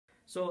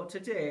So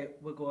today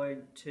we're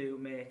going to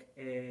make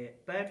a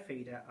bird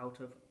feeder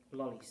out of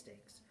lolly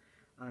sticks,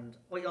 and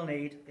what you'll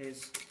need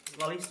is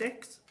lolly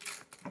sticks,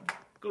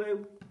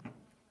 glue,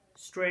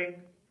 string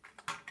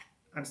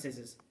and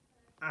scissors,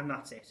 and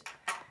that's it.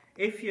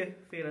 If you're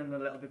feeling a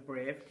little bit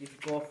brave, you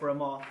could go for a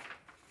more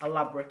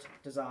elaborate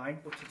design,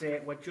 but today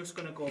we're just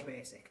going to go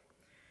basic.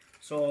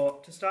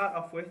 So to start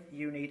off with,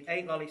 you need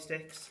 8 lolly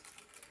sticks,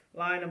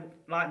 9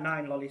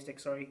 lolly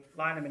sticks,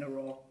 line them in a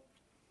row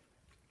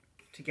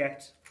to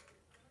get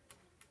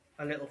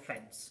a little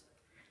fence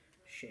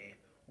shape.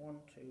 1,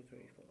 2, 3,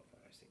 4,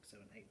 5, 6,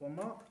 7, 8, one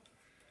more,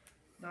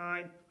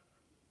 9,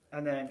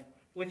 and then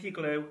with your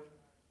glue,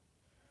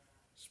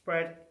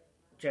 spread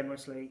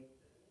generously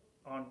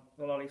on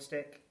the lolly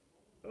stick,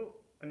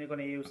 and you're going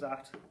to use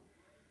that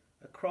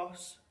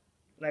across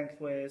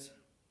lengthways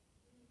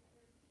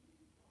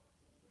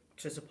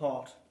to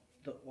support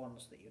the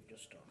ones that you've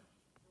just done.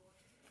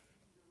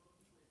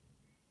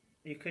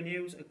 You can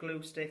use a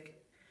glue stick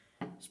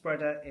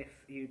spreader if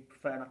you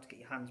prefer not to get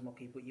your hands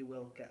mucky, but you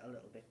will get a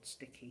little bit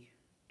sticky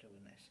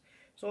doing this.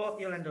 So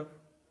you'll end up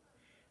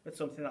with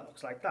something that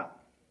looks like that.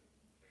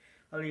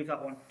 I'll leave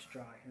that one to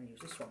dry and use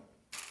this one.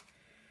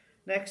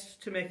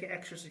 Next, to make it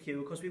extra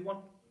secure, because we want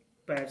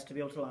birds to be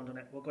able to land on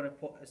it, we're going to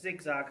put a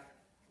zigzag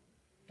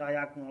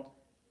diagonal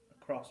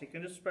across. You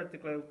can just spread the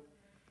glue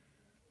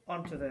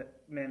onto the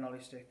main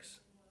lolly sticks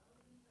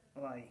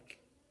like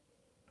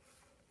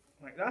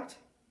that.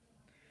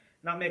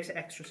 And that makes it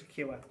extra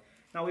secure.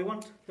 Now we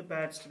want the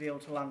birds to be able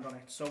to land on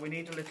it, so we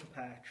need a little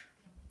perch.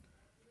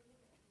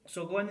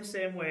 So go in the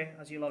same way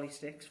as your lolly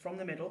sticks, from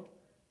the middle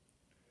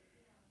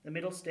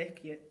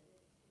stick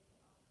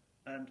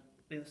and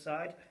the other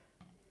side.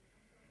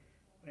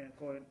 We're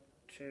going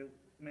to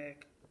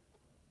make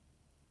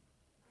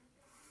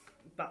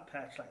that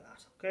perch like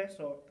that. Okay,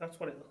 so that's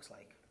what it looks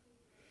like.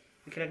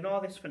 We can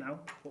ignore this for now,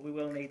 but we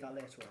will need that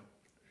later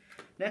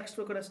on. Next,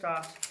 we're going to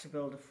start to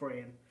build a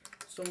frame,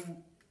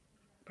 some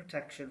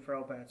protection for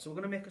our birds. So we're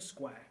going to make a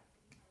square.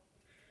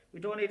 We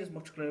don't need as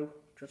much glue,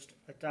 just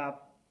a dab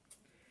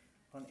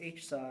on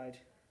each side,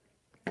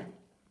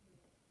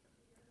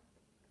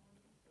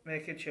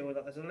 making sure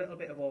that there's a little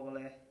bit of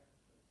overlay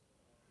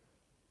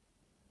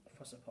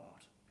for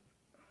support.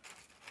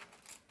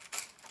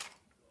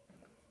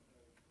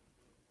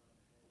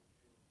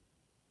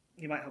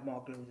 You might have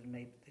more glue than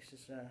me, but this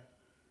is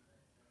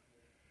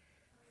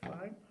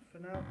fine for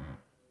now.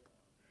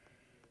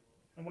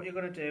 And what you're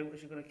going to do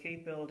is you're going to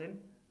keep building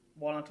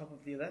one on top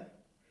of the other,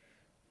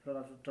 that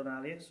I've done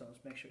earlier, so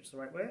let's make sure it's the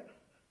right way.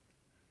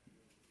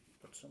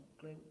 Put some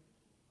glue.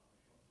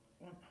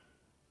 1,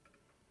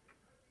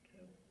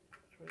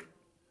 2, 3,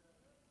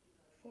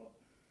 4.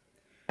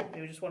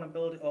 You just want to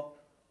build it up.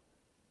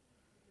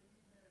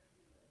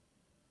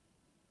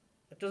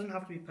 It doesn't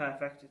have to be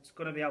perfect, it's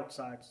going to be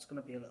outside, it's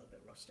going to be a little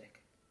bit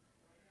rustic.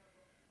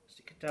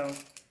 Stick it down.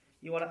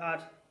 You want to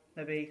add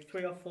maybe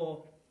 3 or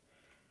 4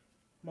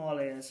 more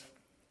layers,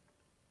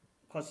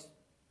 because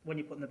when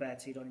you're putting the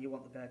birdseed on, you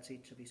want the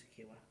birdseed to be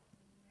secure.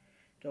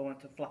 Don't want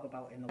it to flap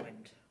about in the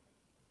wind.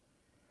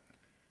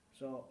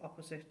 So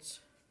opposites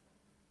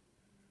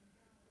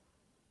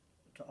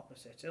to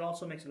opposites. It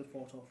also makes a good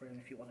photo frame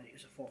if you want to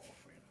use a photo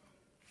frame.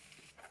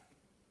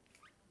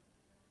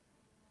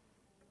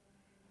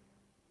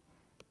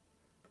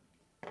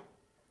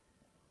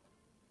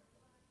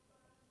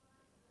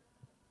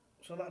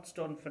 So that's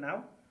done for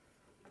now.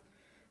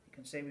 You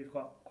can see we've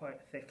got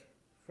quite a thick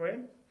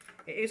frame.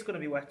 It is going to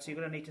be wet, so you're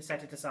going to need to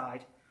set it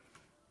aside.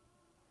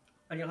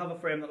 And you'll have a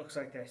frame that looks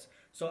like this.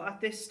 So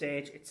at this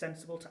stage, it's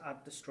sensible to add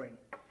the string.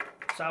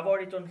 So I've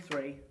already done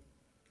 3.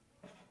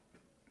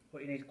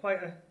 But you need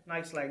quite a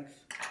nice length.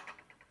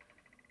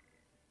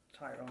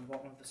 Tie it around the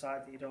bottom of the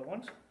side that you don't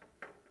want.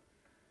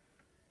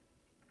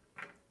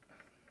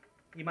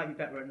 You might be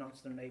better at knots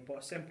than me, but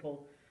a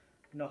simple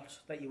knot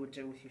that you would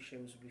do with your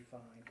shoes would be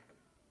fine.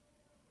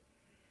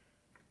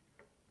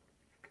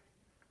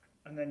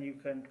 And then you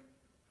can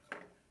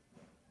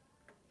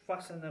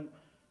fasten them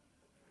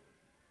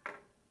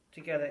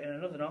together in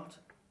another knot,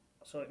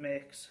 so it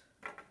makes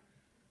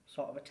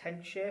sort of a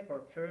tent shape or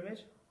a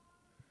pyramid.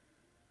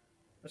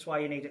 That's why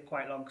you need it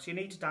quite long, because you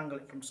need to dangle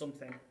it from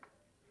something.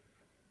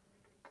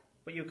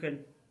 But you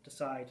can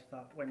decide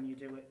that when you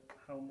do it,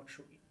 how much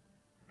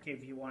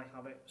give you want to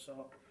have it.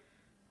 So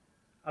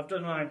I've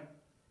done mine,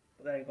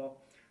 but there you go.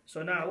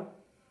 So now,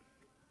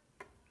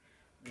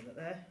 leave it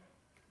there.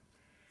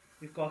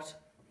 We've got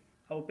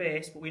our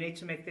base, but we need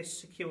to make this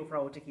secure for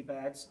our dicky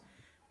birds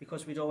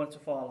because we don't want it to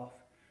fall off.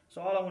 So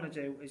all I want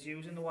to do is,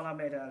 using the one I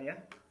made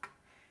earlier,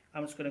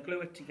 I'm just going to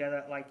glue it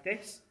together like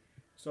this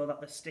so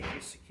that the stick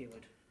is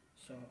secured.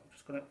 So I'm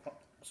just going to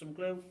pop some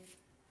glue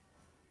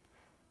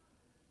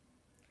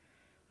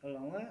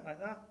along there like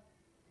that.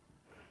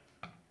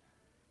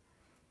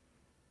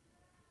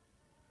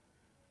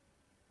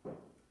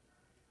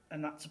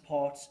 And that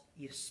supports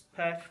your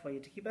perch for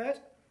your dicky bird.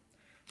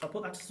 So I'll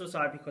put that to the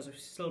side because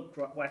it's still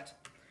wet.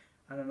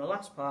 And then the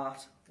last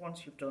part,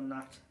 once you've done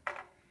that,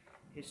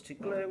 is to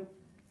glue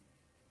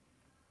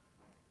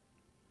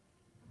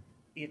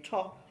your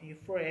top, your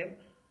frame,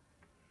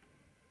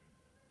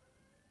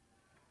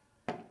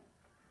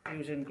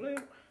 using glue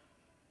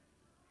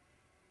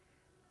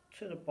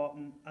to the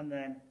bottom, and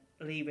then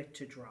leave it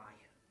to dry,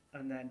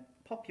 and then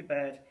pop your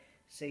bird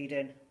seed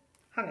in,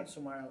 hang it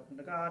somewhere out in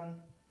the garden,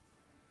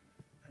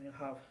 and you'll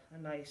have a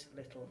nice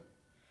little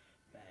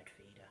bird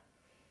feeder.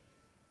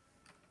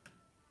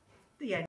 The end.